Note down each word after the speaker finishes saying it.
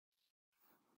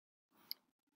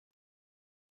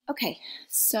Okay,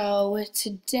 so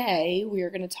today we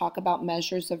are going to talk about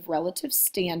measures of relative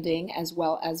standing as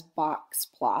well as box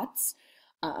plots.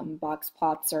 Box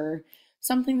plots are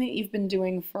something that you've been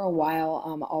doing for a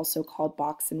while, also called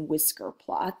box and whisker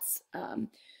plots.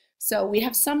 So we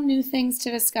have some new things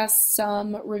to discuss,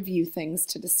 some review things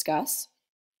to discuss.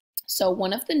 So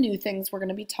one of the new things we're going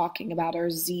to be talking about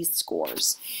are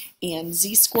z-scores. And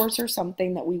z-scores are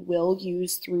something that we will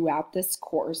use throughout this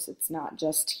course. It's not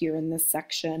just here in this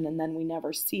section and then we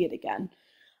never see it again.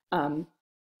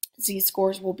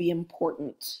 Z-scores will be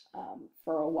important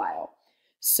for a while.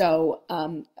 So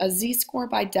a z-score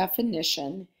by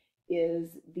definition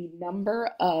is the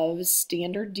number of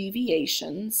standard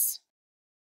deviations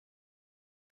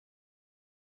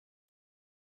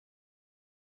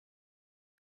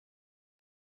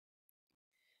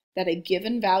that a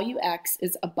given value x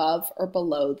is above or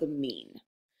below the mean.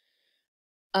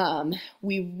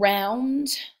 We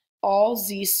round all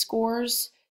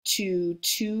z-scores to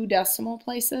 2 decimal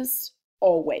places,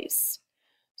 always.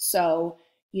 So,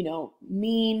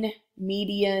 mean,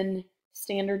 median,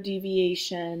 standard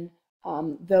deviation,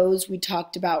 those we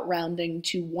talked about rounding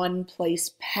to 1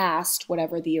 place past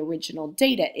whatever the original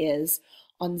data is.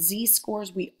 On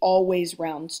z-scores, we always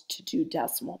round to 2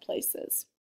 decimal places.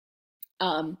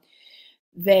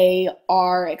 They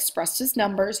are expressed as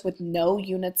numbers with no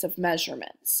units of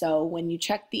measurement. So when you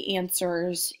check the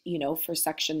answers, for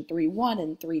section 3.1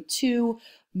 and 3.2,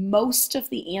 most of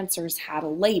the answers had a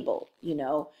label.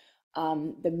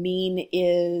 The mean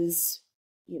is,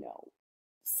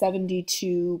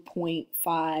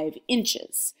 72.5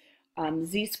 inches.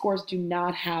 Z-scores do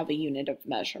not have a unit of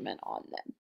measurement on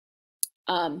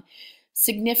them.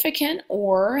 Significant,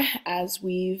 or as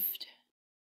we've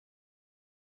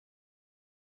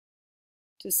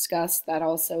discussed, that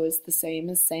also is the same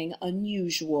as saying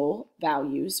unusual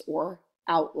values or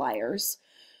outliers.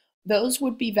 Those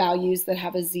would be values that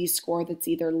have a z-score that's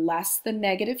either less than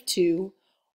 -2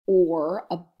 or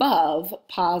above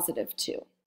 +2.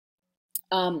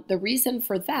 The reason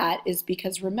for that is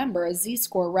because, remember, a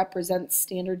z-score represents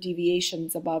standard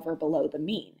deviations above or below the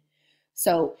mean.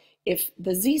 So if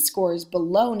the z-score is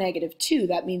below -2,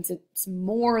 that means it's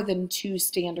more than 2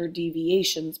 standard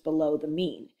deviations below the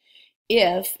mean.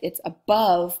 If it's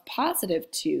above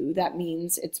 +2, that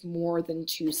means it's more than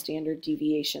 2 standard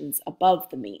deviations above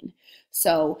the mean.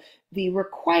 So the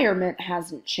requirement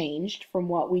hasn't changed from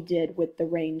what we did with the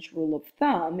range rule of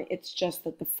thumb. It's just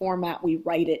that the format we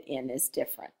write it in is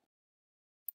different.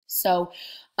 So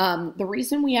the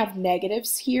reason we have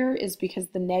negatives here is because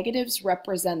the negatives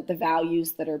represent the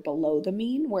values that are below the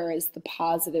mean, whereas the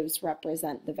positives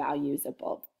represent the values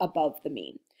above the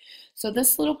mean. So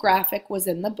this little graphic was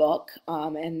in the book,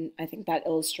 and I think that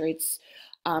illustrates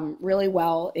really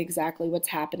well exactly what's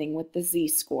happening with the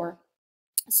z-score.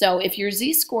 So if your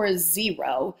z-score is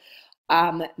 0,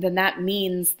 then that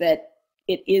means that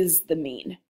it is the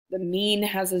mean. The mean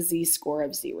has a z-score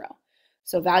of 0.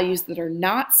 So values that are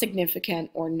not significant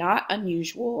or not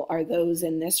unusual are those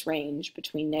in this range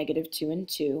between -2 and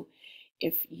 2.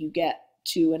 If you get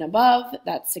 2 and above,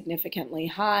 that's significantly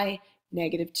high.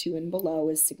 -2 and below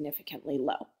is significantly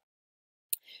low.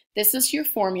 This is your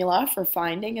formula for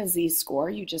finding a z-score.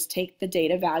 You just take the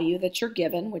data value that you're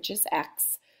given, which is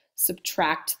x,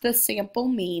 subtract the sample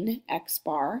mean, x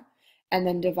bar, and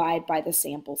then divide by the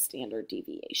sample standard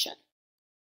deviation.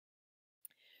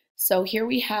 So here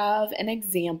we have an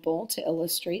example to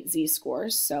illustrate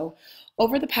z-scores. So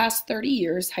over the past 30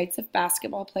 years, heights of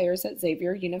basketball players at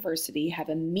Xavier University have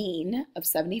a mean of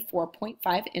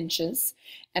 74.5 inches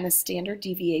and a standard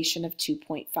deviation of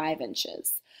 2.5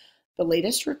 inches. The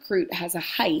latest recruit has a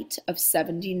height of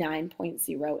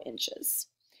 79.0 inches.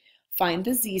 Find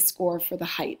the z-score for the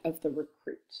height of the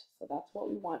recruit. So that's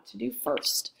what we want to do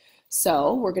first.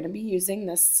 So we're going to be using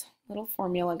this little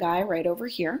formula guy right over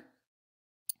here.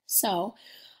 So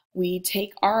we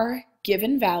take our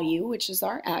given value, which is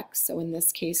our x, so in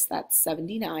this case that's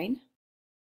 79.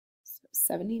 So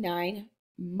 79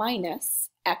 minus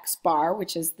x bar,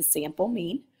 which is the sample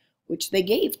mean, which they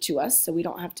gave to us, so we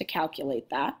don't have to calculate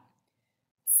that,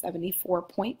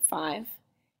 74.5,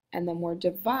 and then we're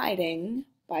dividing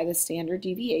by the standard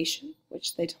deviation,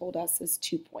 which they told us is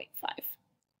 2.5.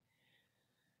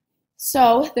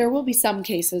 So there will be some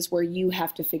cases where you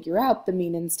have to figure out the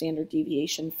mean and standard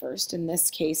deviation first. In this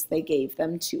case, they gave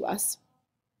them to us.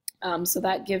 So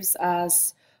that gives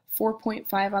us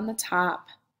 4.5 on the top,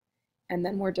 and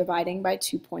then we're dividing by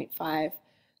 2.5.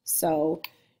 So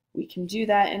we can do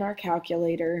that in our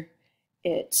calculator.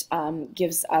 It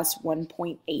gives us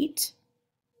 1.8,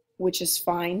 which is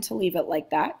fine to leave it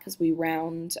like that because we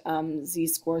round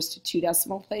z-scores to 2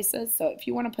 decimal places. So if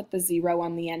you want to put the 0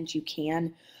 on the end, you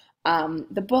can.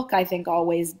 The book, I think,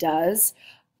 always does.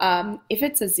 If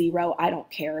it's a 0, I don't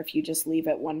care if you just leave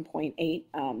it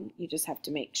 1.8. You just have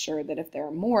to make sure that if there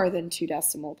are more than 2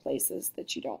 decimal places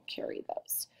that you don't carry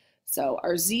those. So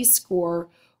our z-score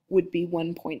would be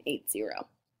 1.80.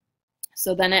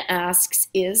 So then it asks,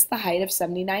 is the height of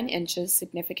 79 inches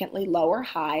significantly low or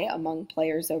high among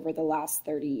players over the last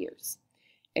 30 years?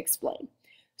 Explain.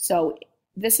 So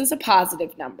this is a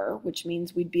positive number, which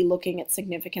means we'd be looking at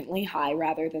significantly high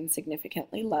rather than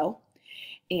significantly low.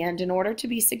 And in order to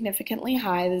be significantly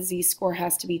high, the z-score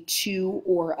has to be 2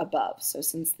 or above. So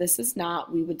since this is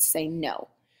not, we would say no.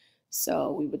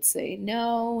 So we would say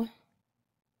no.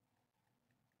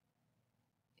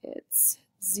 Its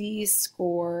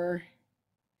z-score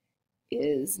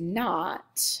is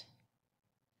not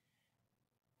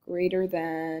greater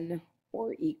than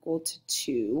or equal to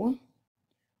 2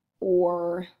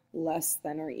 or less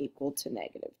than or equal to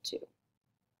 -2.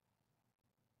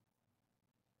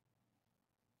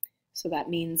 So that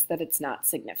means that it's not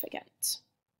significant.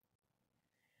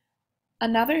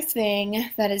 Another thing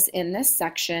that is in this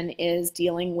section is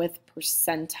dealing with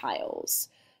percentiles.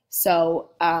 So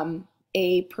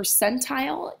a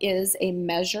percentile is a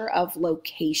measure of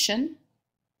location,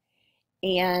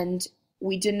 and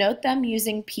we denote them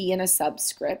using P in a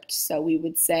subscript. So we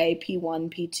would say P1,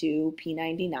 P2,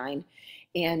 P99.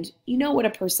 And you know what a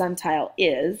percentile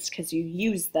is because you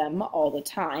use them all the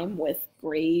time with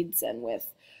grades and with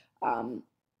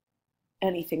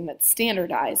anything that's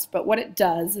standardized. But what it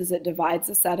does is it divides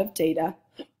a set of data,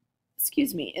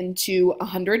 into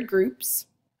 100 groups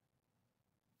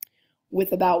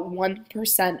with about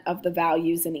 1% of the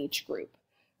values in each group.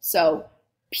 So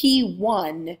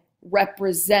P1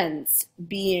 represents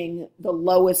being the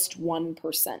lowest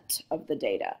 1% of the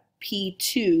data.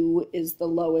 P2 is the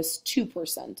lowest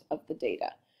 2% of the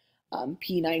data.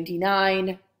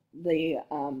 P99, the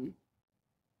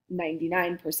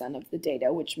 99% of the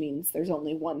data, which means there's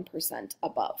only 1%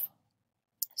 above.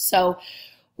 So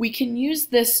we can use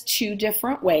this 2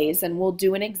 different ways, and we'll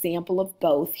do an example of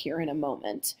both here in a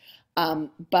moment.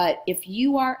 But if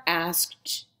you are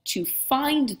asked to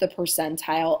find the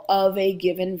percentile of a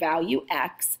given value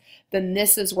x, then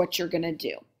this is what you're going to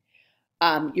do.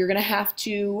 You're going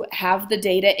to have the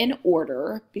data in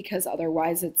order because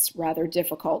otherwise it's rather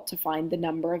difficult to find the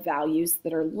number of values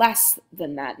that are less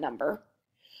than that number.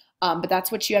 But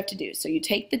that's what you have to do. So you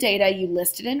take the data, you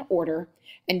list it in order,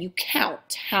 and you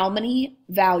count how many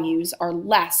values are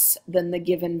less than the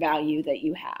given value that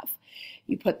you have.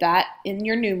 You put that in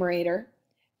your numerator.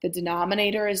 The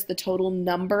denominator is the total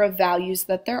number of values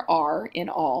that there are in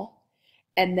all,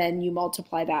 and then you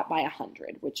multiply that by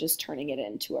 100, which is turning it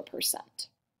into a percent.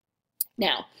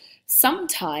 Now,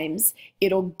 sometimes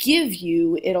it'll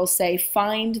say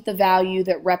find the value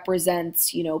that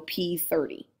represents,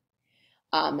 P30.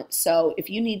 So if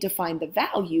you need to find the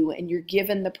value and you're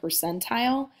given the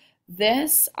percentile,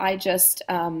 this I just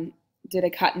did a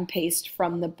cut and paste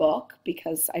from the book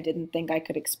because I didn't think I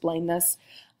could explain this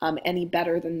any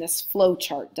better than this flow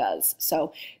chart does.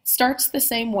 So it starts the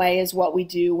same way as what we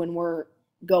do when we're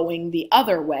going the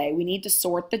other way. We need to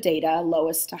sort the data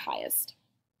lowest to highest.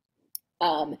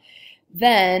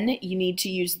 Then you need to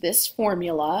use this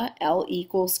formula, L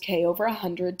equals K over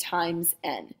 100 times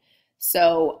N.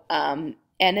 So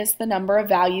N is the number of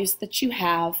values that you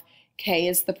have, K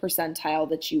is the percentile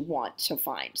that you want to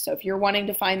find. So if you're wanting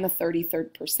to find the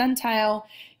 33rd percentile,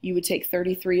 you would take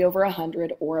 33 over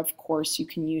 100, or of course you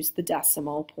can use the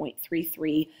decimal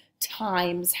 0.33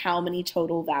 times how many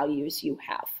total values you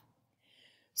have.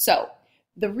 So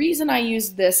the reason I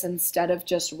use this instead of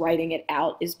just writing it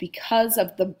out is because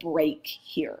of the break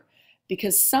here.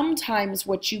 Because sometimes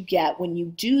what you get when you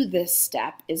do this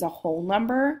step is a whole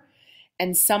number,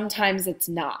 and sometimes it's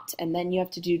not, and then you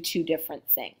have to do 2 different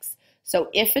things. So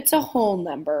if it's a whole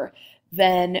number,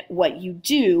 then what you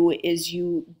do is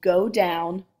you go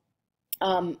down,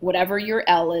 whatever your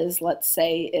L is, let's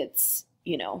say it's,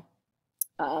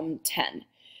 10.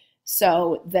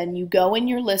 So then you go in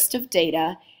your list of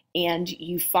data and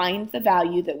you find the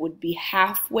value that would be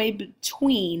halfway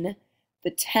between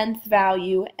the 10th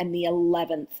value and the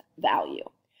 11th value.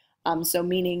 So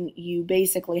meaning you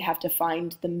basically have to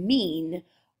find the mean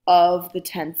of the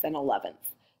 10th and 11th.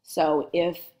 So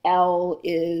if L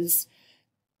is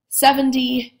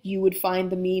 70, you would find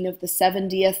the mean of the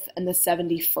 70th and the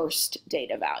 71st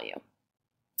data value.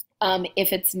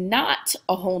 If it's not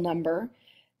a whole number,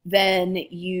 then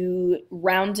you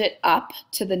round it up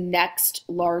to the next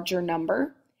larger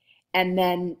number, and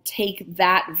then take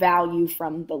that value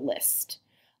from the list.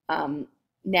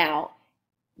 Now,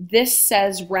 this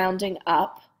says rounding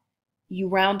up. You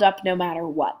round up no matter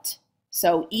what.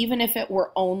 So even if it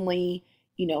were only,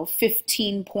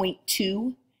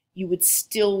 15.2, you would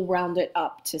still round it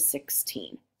up to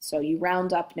 16. So you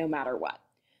round up no matter what.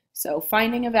 So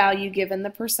finding a value given the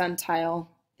percentile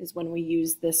is when we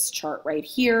use this chart right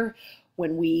here.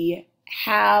 When we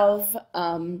have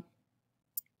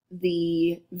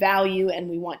the value and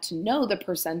we want to know the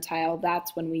percentile,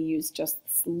 that's when we use just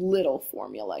this little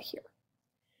formula here.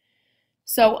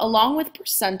 So along with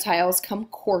percentiles come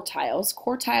quartiles.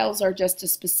 Quartiles are just a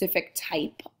specific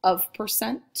type of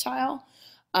percentile,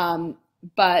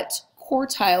 but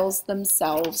quartiles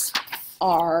themselves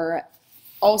are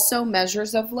also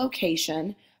measures of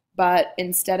location, but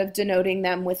instead of denoting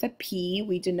them with a P,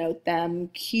 we denote them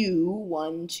Q,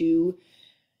 1, 2,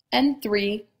 and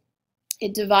 3.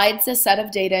 It divides a set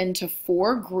of data into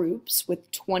 4 groups with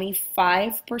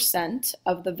 25%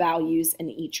 of the values in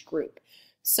each group.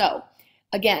 So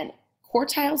again,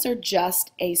 quartiles are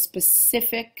just a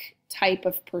specific type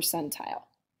of percentile.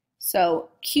 So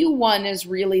Q1 is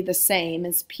really the same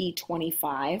as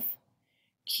P25.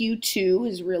 Q2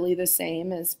 is really the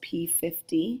same as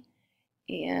P50.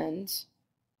 And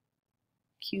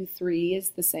Q3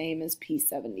 is the same as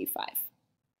P75.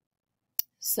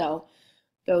 So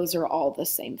those are all the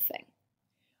same thing.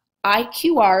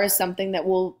 IQR is something that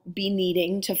we'll be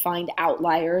needing to find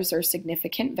outliers or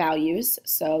significant values.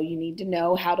 So you need to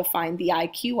know how to find the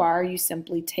IQR. You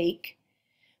simply take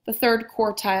the third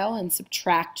quartile and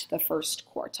subtract the first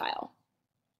quartile.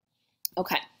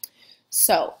 Okay,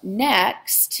 so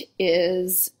next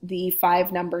is the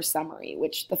 5-number summary,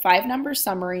 which the 5-number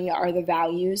summary are the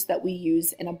values that we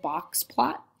use in a box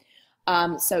plot.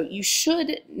 So you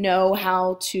should know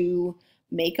how to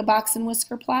make a box and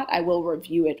whisker plot. I will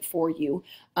review it for you.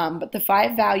 But the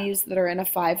 5 values that are in a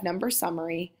 5-number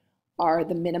summary are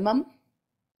the minimum,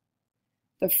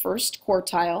 the first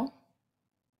quartile,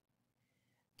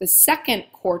 the second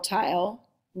quartile,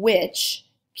 which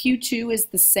Q2 is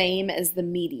the same as the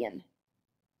median.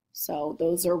 So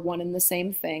those are one and the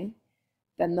same thing.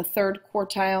 Then the third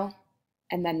quartile,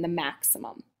 and then the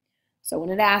maximum. So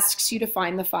when it asks you to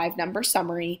find the 5-number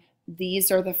summary, these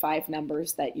are the 5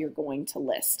 numbers that you're going to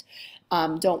list.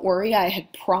 Don't worry, I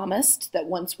had promised that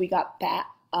once we got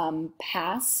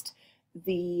past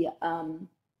the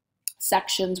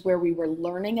sections where we were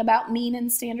learning about mean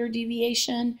and standard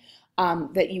deviation,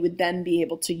 that you would then be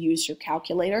able to use your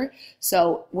calculator.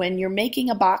 So when you're making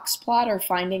a box plot or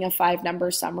finding a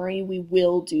 5-number summary, we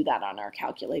will do that on our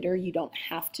calculator. You don't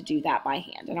have to do that by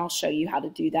hand, and I'll show you how to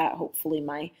do that. Hopefully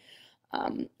my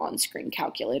on-screen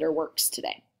calculator works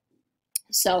today.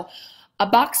 So a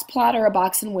box plot or a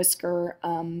box and whisker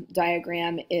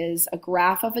diagram is a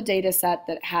graph of a data set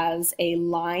that has a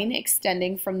line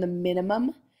extending from the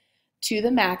minimum to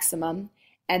the maximum,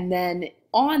 and then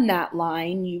on that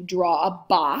line you draw a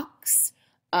box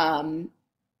from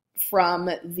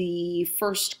the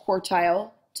first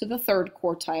quartile to the third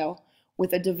quartile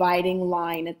with a dividing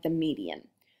line at the median.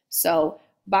 So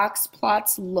box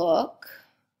plots look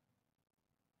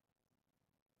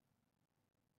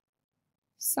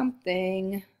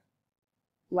something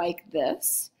like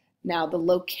this. Now the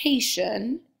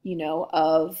location,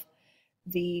 of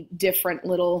the different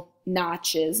little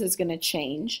notches is going to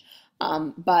change,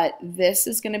 but this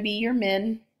is going to be your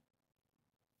min.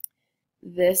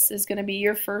 This is going to be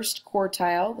your first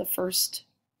quartile, the first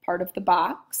part of the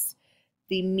box.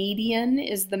 The median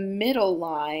is the middle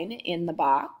line in the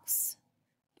box.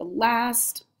 The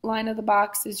last line of the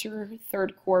box is your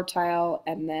third quartile,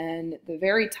 and then the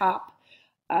very top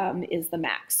is the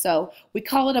max. So we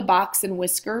call it a box and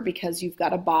whisker because you've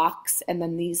got a box and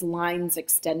then these lines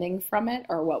extending from it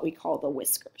are what we call the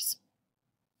whiskers.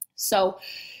 So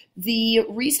the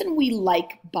reason we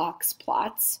like box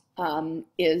plots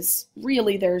is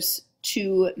really there's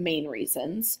 2 main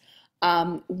reasons.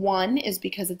 One is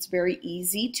because it's very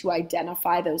easy to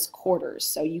identify those quarters.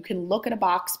 So you can look at a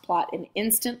box plot and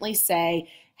instantly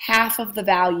say half of the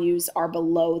values are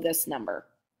below this number.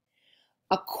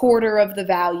 A quarter of the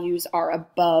values are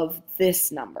above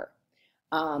this number.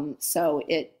 So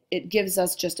it gives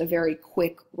us just a very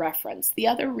quick reference. The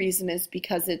other reason is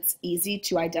because it's easy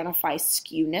to identify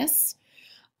skewness,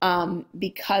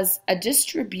 because a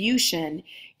distribution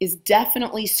is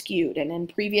definitely skewed. And in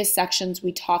previous sections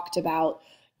we talked about,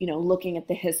 looking at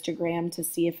the histogram to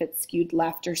see if it's skewed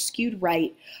left or skewed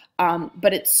right.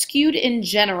 But it's skewed in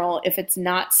general if it's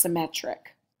not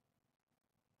symmetric.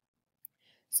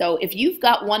 So if you've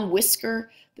got one whisker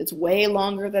that's way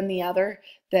longer than the other,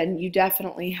 then you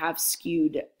definitely have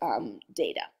skewed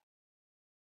data.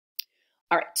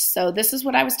 All right, so this is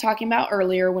what I was talking about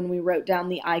earlier when we wrote down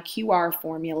the IQR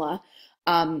formula.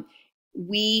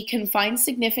 We can find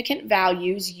significant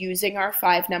values using our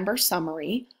 5-number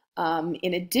summary.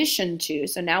 In addition to,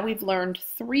 so now we've learned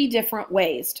 3 different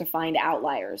ways to find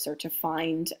outliers or to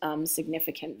find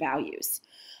significant values.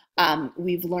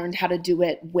 We've learned how to do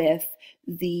it with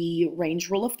the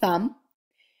range rule of thumb.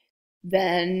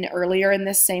 Then earlier in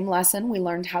this same lesson, we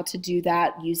learned how to do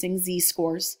that using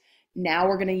z-scores. Now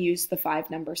we're going to use the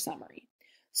 5-number summary.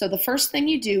 So the first thing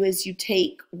you do is you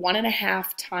take 1.5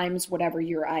 times whatever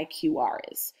your IQR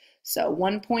is. So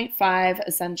 1.5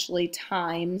 essentially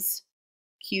times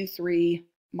Q3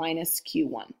 minus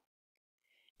Q1.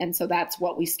 And so that's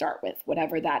what we start with,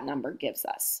 whatever that number gives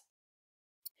us.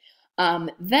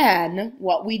 Then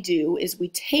what we do is we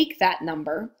take that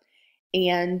number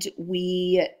and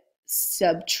we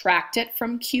subtract it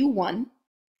from Q1,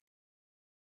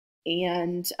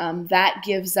 and that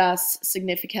gives us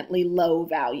significantly low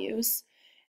values.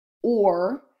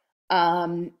 Or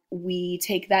we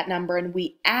take that number and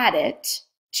we add it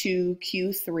to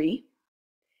Q3,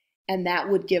 and that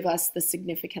would give us the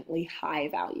significantly high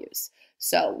values.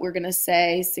 So we're going to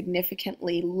say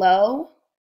significantly low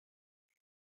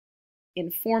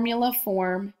in formula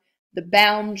form. The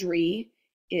boundary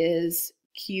is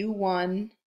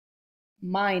Q1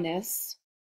 minus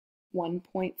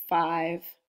 1.5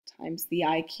 times the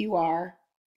IQR.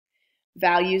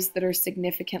 Values that are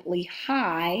significantly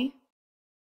high,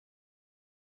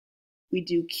 we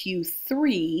do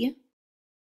Q3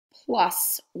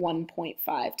 plus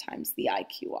 1.5 times the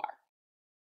IQR.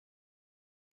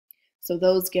 So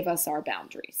those give us our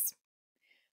boundaries.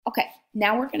 Okay,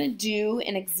 now we're going to do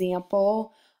an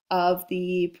example of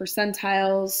the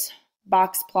percentiles,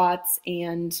 box plots,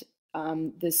 and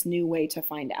this new way to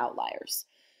find outliers.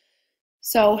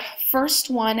 So first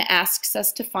one asks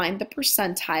us to find the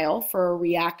percentile for a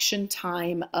reaction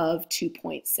time of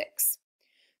 2.6.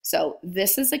 So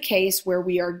this is a case where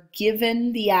we are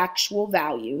given the actual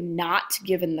value, not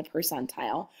given the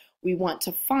percentile. We want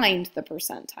to find the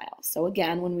percentile. So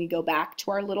again, when we go back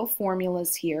to our little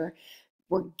formulas here,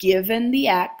 we're given the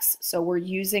x, so we're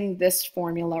using this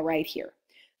formula right here.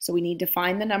 So we need to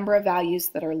find the number of values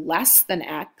that are less than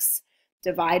x,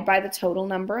 divide by the total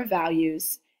number of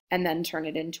values, and then turn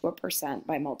it into a percent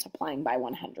by multiplying by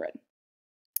 100.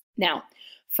 Now,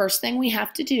 first thing we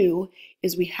have to do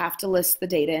is we have to list the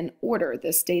data in order.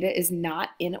 This data is not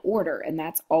in order, and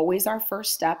that's always our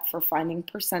first step for finding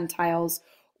percentiles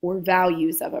or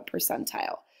values of a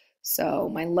percentile. So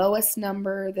my lowest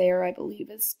number there, I believe,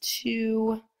 is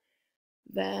 2.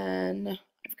 Then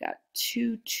I've got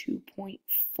 2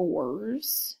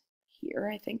 2.4s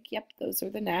here. I think, yep, those are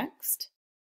the next.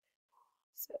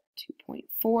 So 2.4,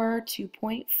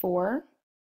 2.4.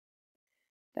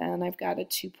 Then I've got a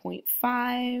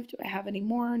 2.5. Do I have any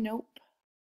more? Nope.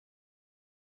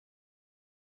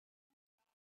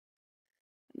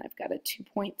 And I've got a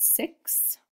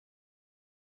 2.6.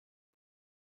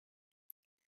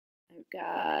 I've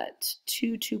got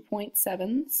 2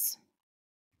 2.7s.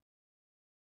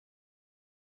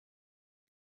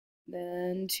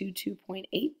 Then 2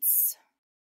 2.8s.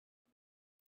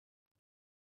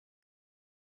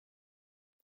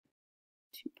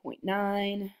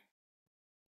 2.9.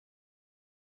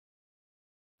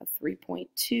 A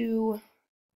 3.2,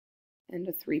 and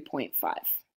a 3.5.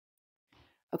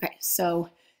 Okay, so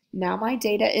now my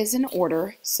data is in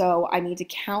order, so I need to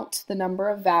count the number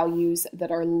of values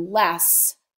that are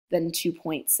less than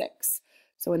 2.6.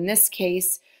 So in this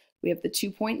case, we have the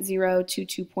 2.0,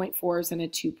 2 2.4s, and a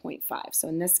 2.5. So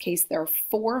in this case, there are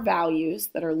 4 values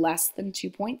that are less than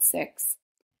 2.6.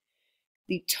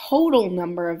 The total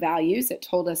number of values, it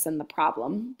told us in the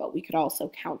problem, but we could also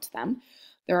count them.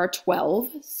 There are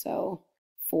 12, so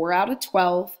 4 out of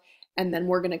 12, and then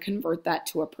we're going to convert that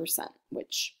to a percent,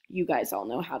 which you guys all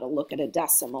know how to look at a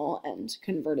decimal and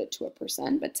convert it to a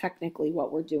percent, but technically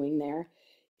what we're doing there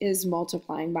is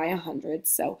multiplying by 100.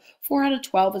 So 4 out of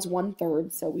 12 is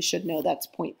 1/3, so we should know that's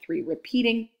 0.3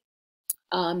 repeating.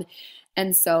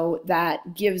 And so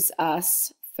that gives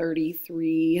us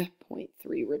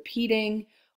 33.3 repeating,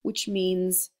 which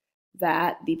means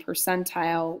that the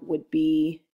percentile would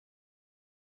be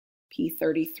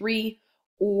P33,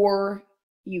 or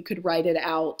you could write it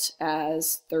out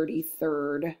as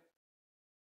 33rd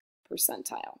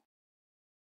percentile.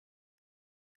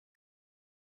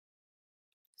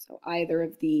 So either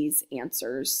of these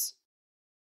answers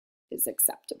is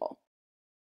acceptable.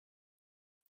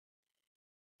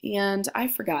 And I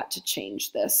forgot to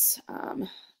change this.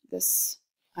 This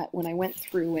when I went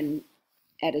through and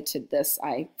edited this,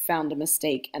 I found a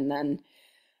mistake and then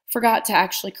forgot to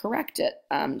actually correct it.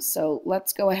 So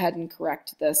let's go ahead and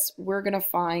correct this. We're going to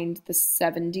find the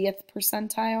 70th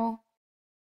percentile,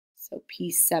 so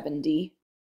P70,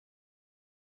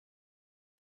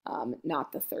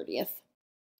 not the 30th,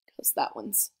 because that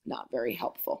one's not very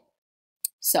helpful.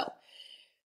 So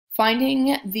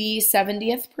finding the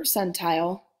 70th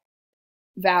percentile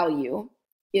value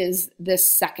is this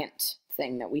second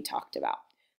thing that we talked about.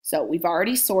 So we've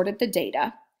already sorted the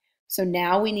data. So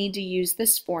now we need to use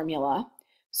this formula.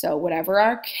 So whatever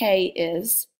our K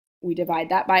is, we divide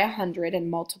that by 100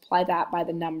 and multiply that by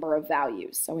the number of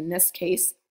values. So in this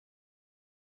case,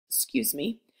 excuse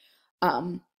me,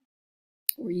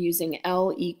 we're using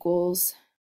L equals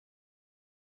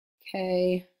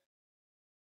K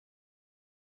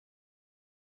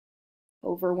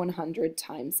over 100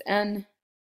 times N.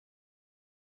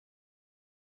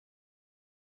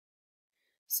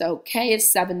 So K is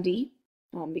 70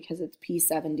 because it's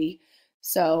P70.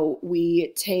 So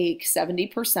we take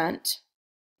 70%,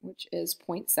 which is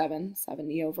 0.7,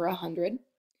 70 over 100,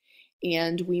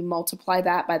 and we multiply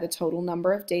that by the total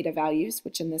number of data values,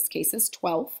 which in this case is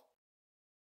 12.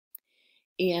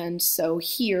 And so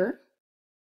here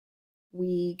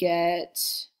we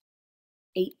get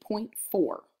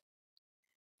 8.4.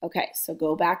 Okay, so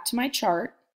go back to my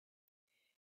chart.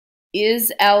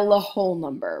 Is L a whole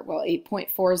number? Well,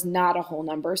 8.4 is not a whole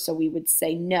number, so we would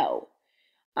say no.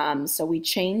 So we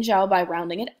change L by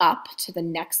rounding it up to the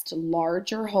next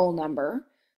larger whole number.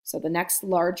 So the next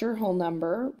larger whole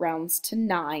number rounds to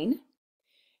 9.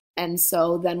 And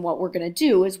so then what we're going to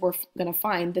do is we're going to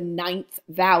find the 9th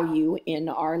value in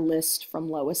our list from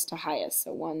lowest to highest.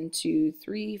 So 1, 2,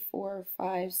 3, 4,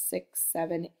 5, 6,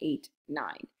 7, 8,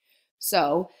 9.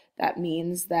 So that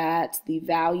means that the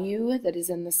value that is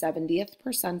in the 70th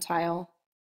percentile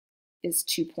is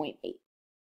 2.8.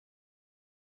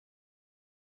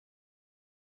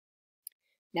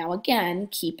 Now again,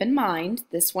 keep in mind,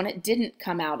 this one, it didn't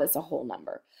come out as a whole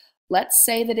number. Let's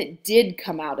say that it did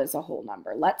come out as a whole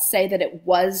number. Let's say that it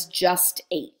was just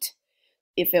 8.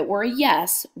 If it were a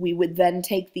yes, we would then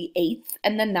take the 8th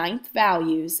and the 9th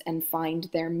values and find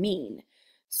their mean.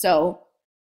 So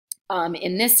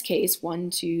in this case,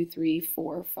 1, 2, 3,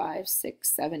 4, 5, 6,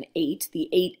 7, 8, the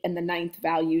 8 and the 9th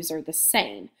values are the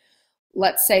same.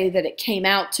 Let's say that it came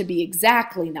out to be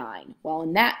exactly 9. Well,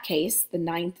 in that case, the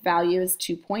 9th value is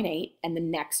 2.8 and the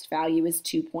next value is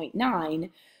 2.9.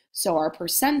 So our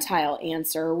percentile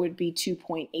answer would be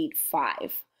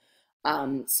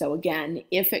 2.85. So again,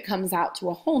 if it comes out to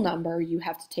a whole number, you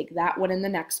have to take that one and the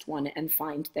next one and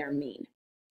find their mean.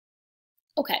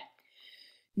 Okay,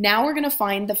 now we're going to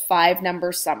find the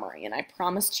 5-number summary, and I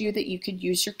promised you that you could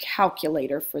use your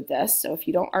calculator for this. So if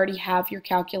you don't already have your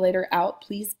calculator out,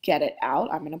 please get it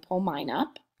out. I'm going to pull mine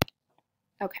up.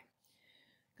 Okay,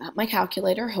 got my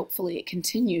calculator. Hopefully it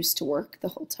continues to work the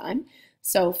whole time.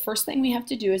 So first thing we have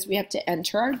to do is we have to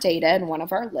enter our data in one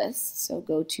of our lists. So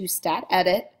go to Stat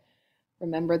Edit.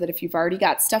 Remember that if you've already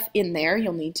got stuff in there,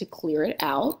 you'll need to clear it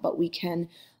out, but we can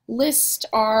list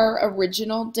our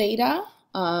original data.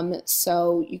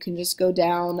 So you can just go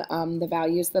down the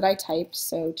values that I typed.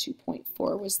 So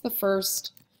 2.4 was the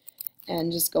first,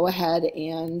 and just go ahead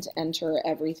and enter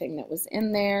everything that was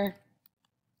in there.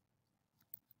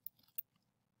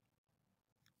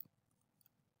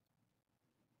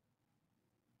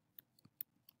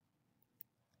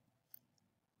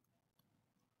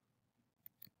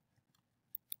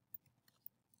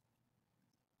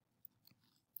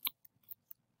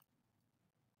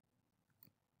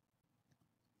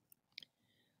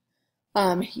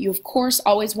 You, of course,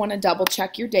 always want to double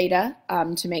check your data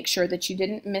to make sure that you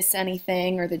didn't miss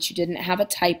anything or that you didn't have a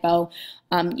typo.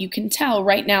 You can tell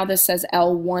right now this says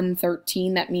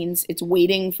L113. That means it's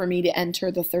waiting for me to enter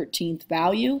the 13th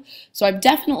value. So I've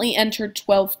definitely entered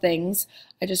 12 things.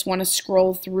 I just want to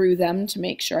scroll through them to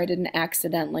make sure I didn't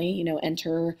accidentally,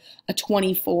 enter a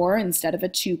 24 instead of a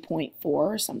 2.4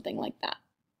 or something like that.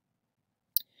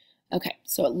 Okay,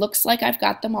 so it looks like I've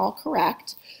got them all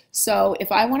correct. So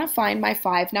if I want to find my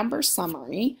 5-number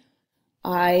summary,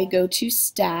 I go to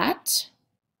Stat,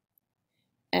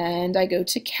 and I go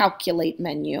to Calculate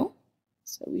menu.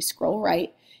 So we scroll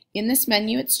right. In this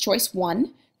menu, it's choice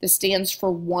 1. This stands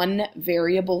for one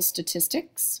variable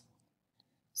statistics.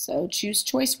 So choose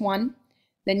choice 1.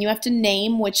 Then you have to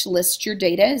name which list your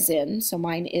data is in. So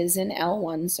mine is in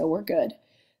L1, so we're good.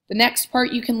 The next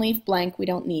part you can leave blank. We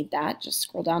don't need that. Just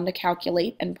scroll down to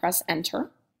Calculate and press Enter.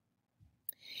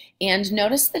 And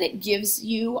notice that it gives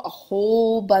you a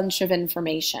whole bunch of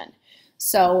information.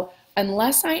 So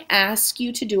unless I ask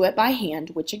you to do it by hand,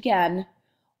 which again,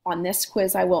 On this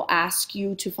quiz, I will ask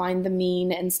you to find the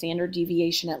mean and standard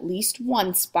deviation at least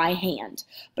once by hand.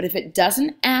 But if it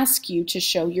doesn't ask you to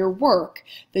show your work,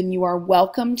 then you are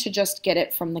welcome to just get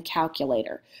it from the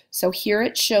calculator. So here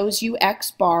it shows you X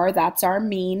bar, that's our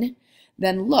mean.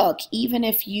 Then look, even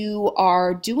if you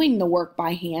are doing the work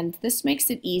by hand, this makes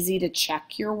it easy to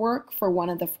check your work for one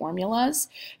of the formulas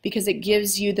because it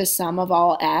gives you the sum of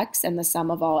all x and the sum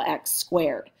of all x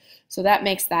squared. So that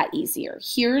makes that easier.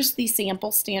 Here's the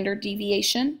sample standard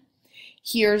deviation.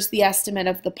 Here's the estimate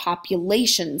of the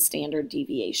population standard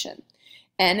deviation.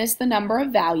 N is the number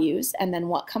of values, and then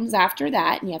what comes after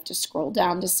that, and you have to scroll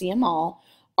down to see them all,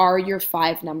 are your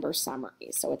 5-number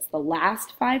summaries. So it's the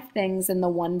last 5 things in the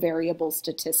 1 variable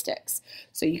statistics.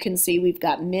 So you can see we've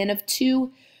got min of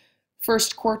 2,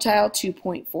 first quartile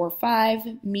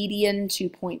 2.45, median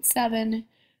 2.7,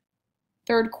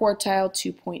 third quartile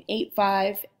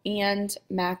 2.85, and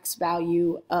max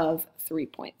value of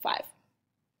 3.5.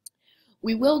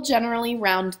 We will generally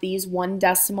round these 1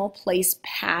 decimal place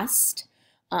past,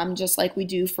 just like we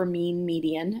do for mean,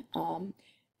 median,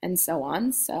 and so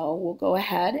on. So we'll go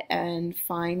ahead and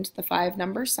find the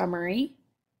 5-number summary.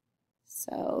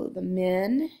 So the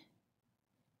min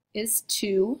is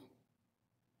 2.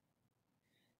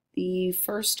 The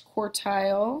first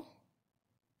quartile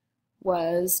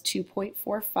was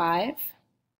 2.45.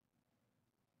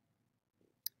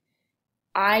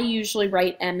 I usually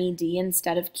write MED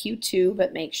instead of Q2,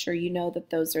 but make sure you know that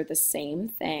those are the same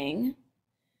thing.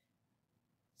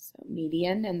 So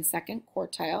median and second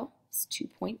quartile is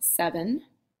 2.7.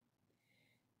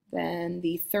 Then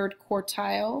the third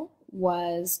quartile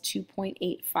was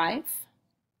 2.85.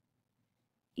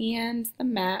 And the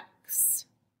max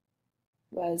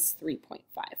was 3.5.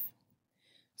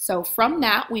 So from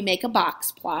that, we make a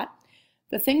box plot.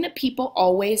 The thing that people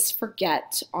always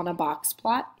forget on a box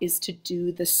plot is to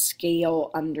do the scale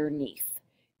underneath.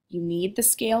 You need the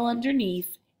scale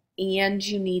underneath and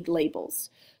you need labels.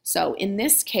 So in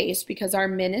this case, because our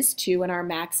min is 2 and our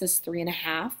max is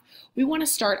 3.5, we want to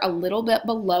start a little bit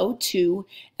below 2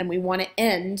 and we want to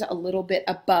end a little bit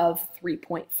above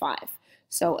 3.5.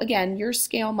 So again, your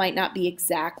scale might not be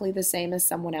exactly the same as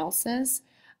someone else's,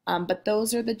 but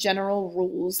those are the general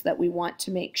rules that we want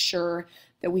to make sure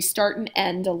that we start and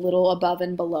end a little above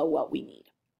and below what we need.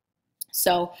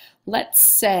 So let's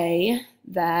say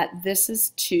that this is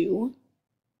 2.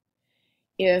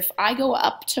 If I go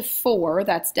up to 4,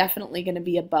 that's definitely going to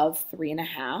be above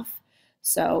 3.5.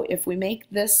 So if we make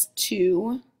this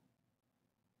 2,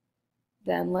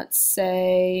 then let's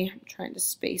say, I'm trying to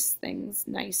space things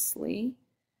nicely,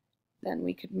 then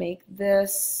we could make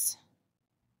this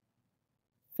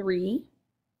 3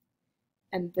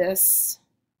 and this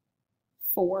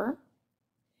 4.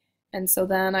 And so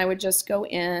then I would just go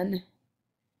in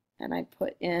and I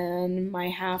put in my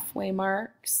halfway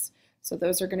marks. So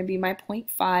those are going to be my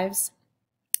 0.5s.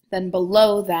 Then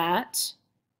below that,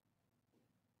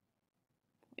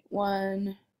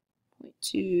 0.1,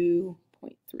 0.2,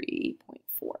 0.3,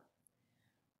 0.4,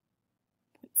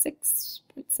 0.6,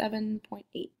 0.7,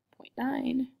 0.8,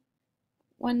 0.9,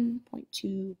 1,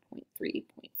 0.2, 0.3,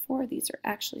 0.4. These are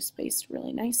actually spaced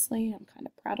really nicely. I'm kind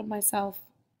of proud of myself.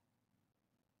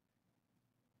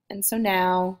 And so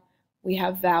now we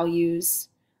have values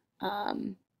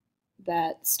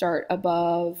that start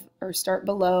above or start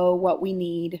below what we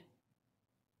need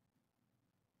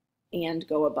and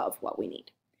go above what we need.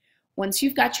 Once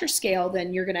you've got your scale,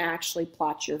 then you're going to actually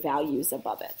plot your values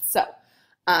above it. So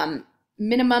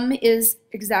minimum is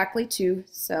exactly 2,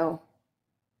 so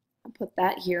I'll put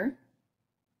that here.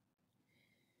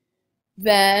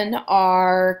 Then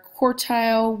our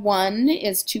quartile 1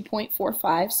 is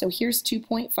 2.45, so here's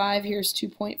 2.5, here's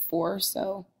 2.4,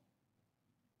 so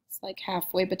it's like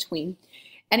halfway between.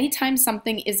 Anytime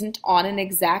something isn't on an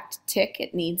exact tick,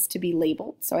 it needs to be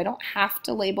labeled. So I don't have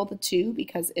to label the 2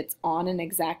 because it's on an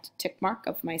exact tick mark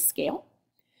of my scale.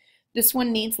 This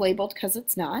one needs labeled because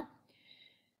it's not.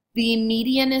 The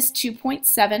median is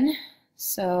 2.7,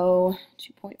 so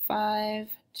 2.5,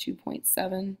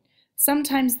 2.7.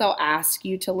 Sometimes they'll ask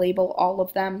you to label all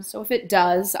of them, so if it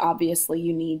does, obviously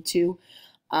you need to.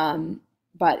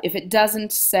 But if it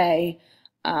doesn't say,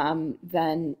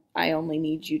 then I only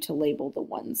need you to label the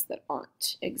ones that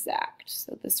aren't exact.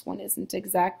 So this one isn't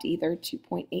exact either,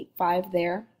 2.85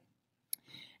 there.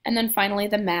 And then finally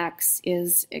the max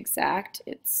is exact,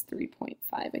 it's 3.5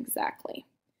 exactly.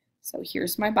 So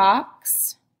here's my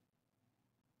box.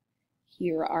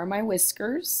 Here are my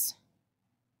whiskers.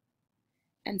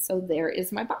 And so there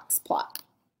is my box plot.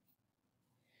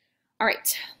 All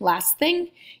right, last thing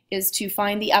is to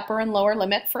find the upper and lower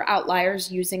limit for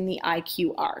outliers using the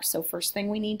IQR. So first thing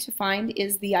we need to find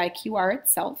is the IQR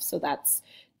itself. So that's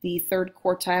the third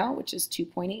quartile, which is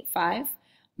 2.85,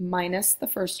 minus the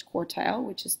first quartile,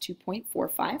 which is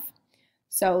 2.45.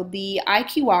 So the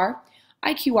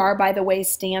IQR, by the way,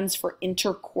 stands for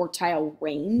interquartile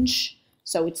range.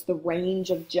 So it's the range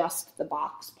of just the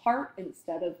box part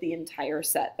instead of the entire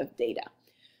set of data.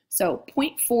 So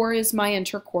 0.4 is my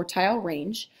interquartile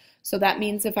range. So that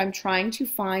means if I'm trying to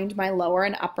find my lower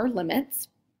and upper limits,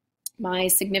 my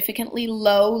significantly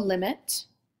low limit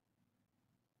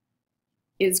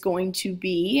is going to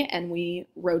be, and we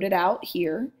wrote it out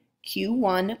here,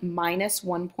 Q1 minus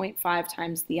 1.5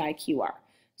 times the IQR.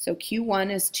 So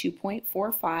Q1 is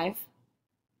 2.45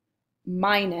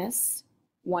 minus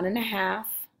 1.5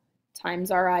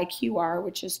 times our IQR,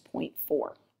 which is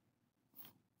 0.4.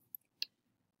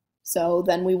 So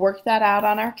then we work that out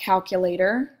on our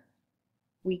calculator.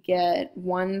 We get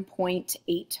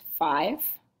 1.85.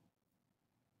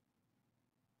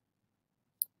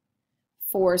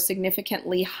 For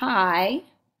significantly high,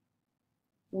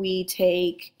 we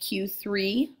take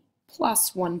Q3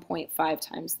 plus 1.5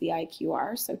 times the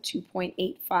IQR, so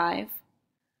 2.85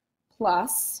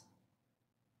 plus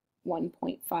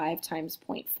 1.5 times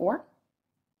 0.4.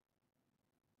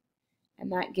 And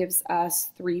that gives us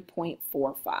 3.45.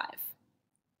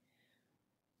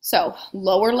 So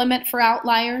lower limit for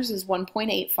outliers is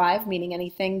 1.85, meaning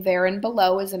anything there and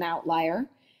below is an outlier.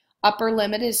 Upper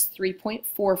limit is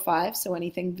 3.45, so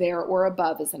anything there or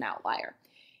above is an outlier.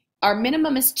 Our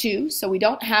minimum is 2, so we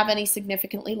don't have any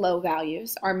significantly low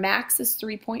values. Our max is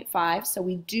 3.5, so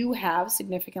we do have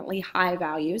significantly high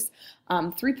values.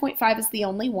 3.5 is the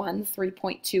only one.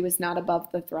 3.2 is not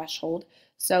above the threshold.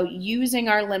 So using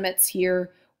our limits here,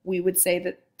 we would say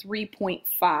that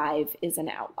 3.5 is an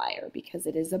outlier because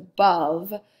it is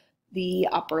above the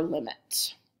upper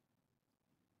limit.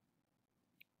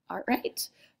 All right,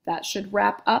 that should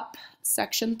wrap up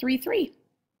section 3.3.